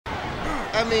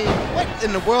I mean, what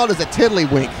in the world is a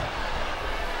tiddlywink?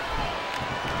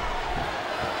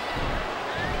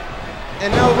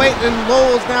 And no, wait, and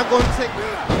Lowell's now going to take...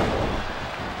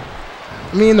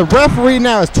 I mean, the referee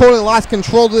now has totally lost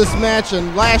control of this match,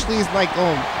 and Lashley's like,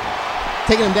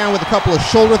 taking him down with a couple of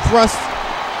shoulder thrusts.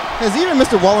 Has even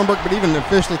Mr. Wallenberg been even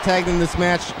officially tagged in this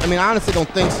match? I mean, I honestly don't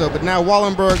think so, but now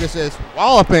Wallenberg is just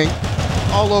walloping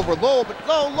all over Lowell, but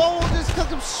Lowell just cuts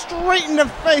him straight in the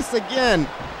face again.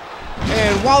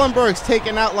 And Wallenberg's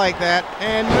taken out like that,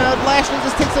 and Lashley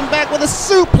just takes him back with a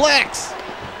suplex.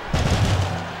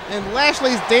 And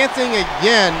Lashley's dancing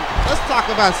again. Let's talk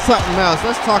about something else.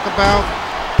 Let's talk about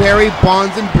Barry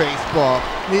Bonds in baseball.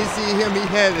 You see him, he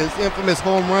had his infamous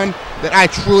home run that I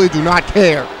truly do not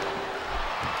care.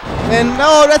 And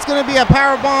no, that's going to be a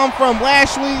powerbomb from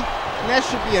Lashley, and that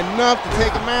should be enough to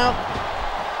take him out.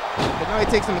 But now he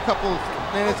takes him a couple,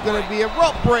 and it's going to be a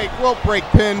rope break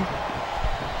pin.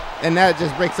 And that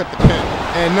just breaks up the pin.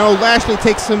 And no, Lashley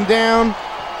takes him down.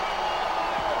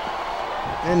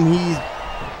 And he's...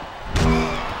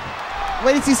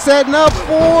 What is he setting up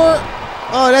for?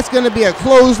 Oh, that's going to be a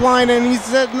clothesline, and he's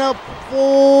setting up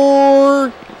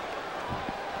for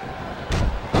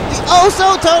the oh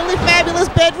so totally fabulous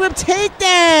bedroom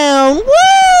takedown.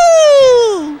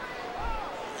 Woo!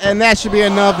 And that should be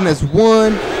enough, and it's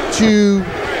 1, 2,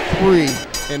 3.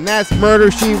 And that's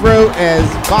Murder, She Wrote, as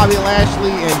Bobby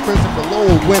Lashley and Christopher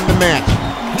Lowell win the match.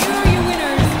 Here are your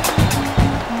winners.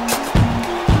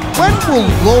 When will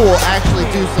Lowell actually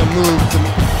do some moves?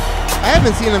 I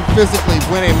haven't seen him physically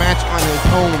win a match on his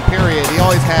own, period. He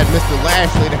always had Mr.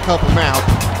 Lashley to help him out.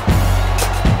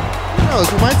 Who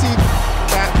knows, we might see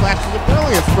flashes of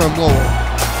brilliance from Lowell.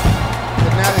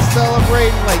 But now they're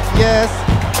celebrating like, yes.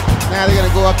 Now they're going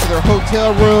to go up to their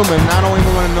hotel room, and I don't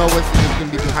even want to know what's going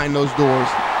to be behind those doors.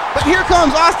 But here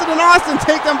comes Austin and Austin,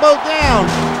 take them both down.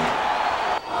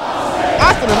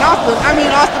 Austin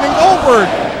and Goldberg.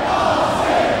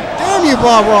 Damn you,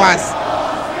 Bob Ross.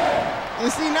 You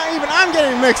see, now even I'm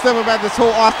getting mixed up about this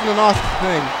whole Austin and Austin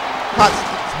thing.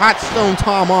 Hot Stone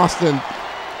Tom Austin.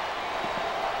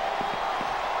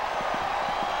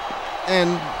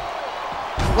 And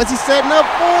what's he setting up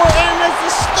for? And that's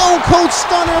the Stone Cold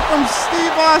Stunner from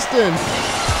Steve Austin.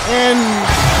 And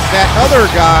that other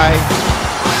guy,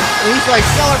 he's like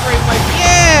celebrating, like,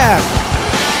 yeah!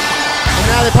 And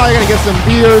now they're probably going to get some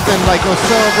beers and like go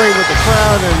celebrate with the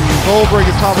crowd, and Goldberg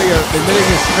is probably admitting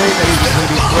his fate that he's going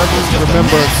to be forever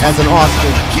remembered as an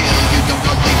Austin.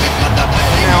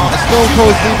 Now Stone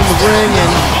Cold's leaving the ring,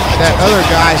 and that other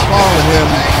guy's following him,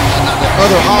 the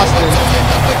other Austin.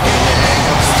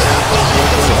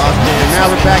 And now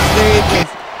we're backstage.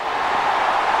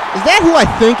 Is that who I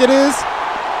think it is?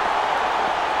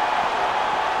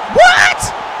 What?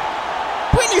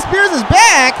 Britney Spears is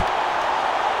back?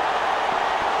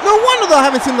 No wonder though I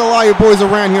haven't seen a lot of your boys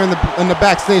around here in the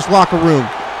backstage locker room.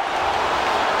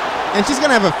 And she's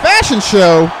gonna have a fashion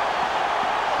show.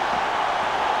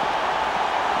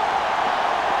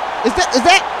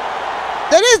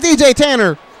 That is DJ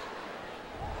Tanner.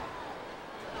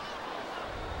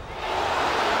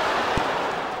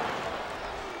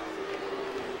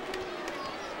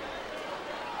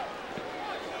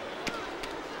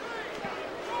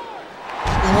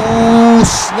 Oh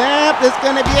snap! There's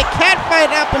gonna be a cat fight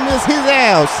up in his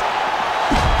house.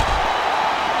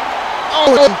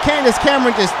 Oh, and Candace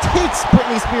Cameron just takes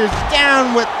Britney Spears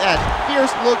down with that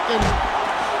fierce-looking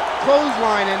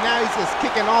clothesline, and now he's just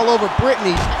kicking all over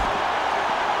Britney.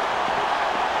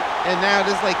 And now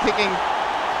just like kicking.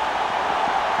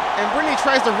 And Britney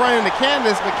tries to run into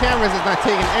Candace, but Candace is not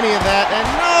taking any of that. And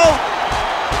no!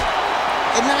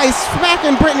 And now he's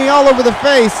smacking Britney all over the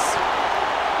face.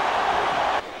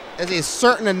 As a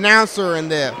certain announcer in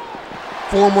the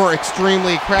former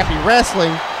extremely crappy wrestling.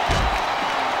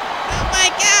 Oh my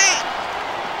God!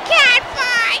 Cat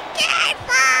fight!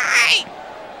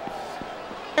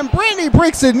 And Britney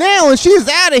breaks a nail and she's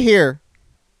out of here.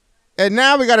 And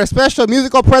now we got our special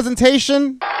musical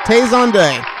presentation, Taison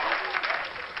Day.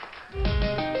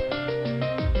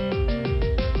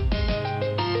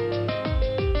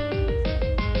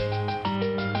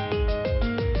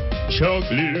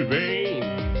 Chocolate rain.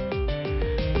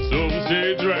 Some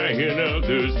say drying,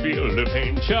 others feel the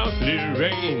pain. Chocolate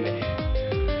rain.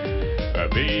 A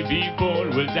baby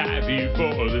born will die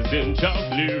before the sin.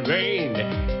 Chocolate rain.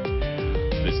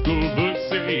 The school books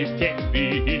say it can't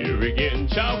be here again.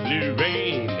 Chocolate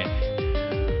rain.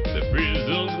 The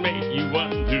prisons make you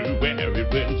wonder where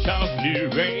it went.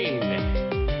 Chocolate rain.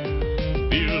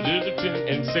 Builders pretend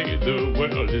and say the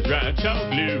world is dry.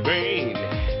 Chocolate rain.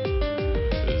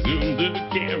 Zoom the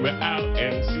camera out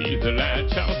and see the light.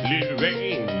 Chocolate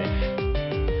rain.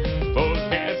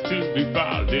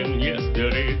 than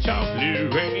yesterday,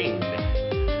 chocolate rain.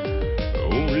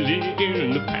 Only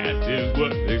in the past is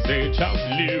what they say,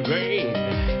 chocolate rain.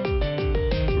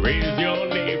 Raise your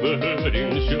neighborhood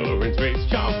insurance rates,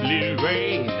 chocolate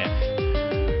rain.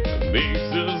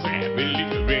 Makes us happy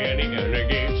living in a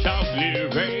game,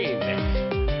 chocolate rain.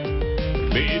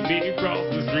 Made me cross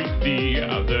the street the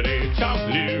other day,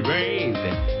 chocolate rain.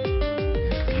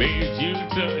 Made you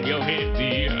turn your head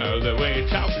the other way,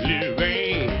 chocolate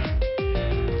rain.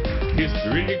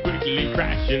 History quickly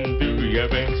crashing through your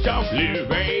veins, chocolate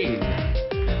rain.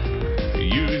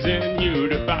 Using you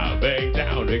to bow back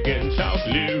down again,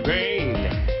 chocolate rain.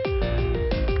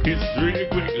 History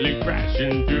quickly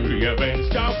crashing through your veins,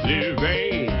 chocolate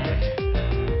rain.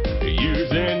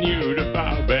 Using you to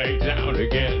bow back down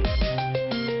again.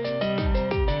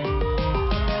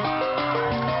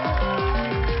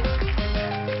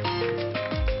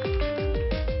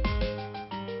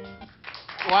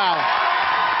 Wow.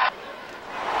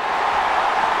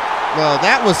 Well,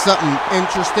 that was something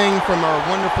interesting from our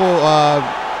wonderful,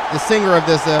 the singer of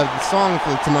this song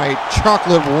for tonight,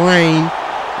 Chocolate Rain.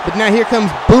 But now here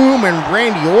comes Boom and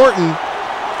Randy Orton.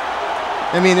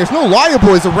 I mean, there's no Lawyer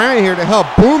Boys around here to help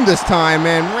Boom this time,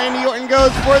 and Randy Orton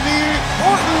goes for the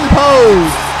Orton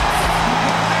pose.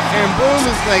 And Boom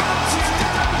is like,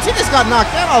 he just got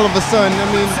knocked out all of a sudden. I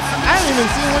mean, I didn't even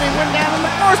see when he went down in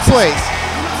the first place.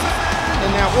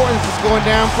 And now Orton's just going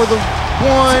down for the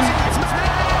 1,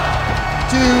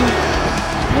 2, 3.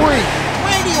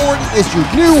 Randy Orton is your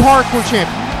new hardcore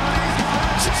champion.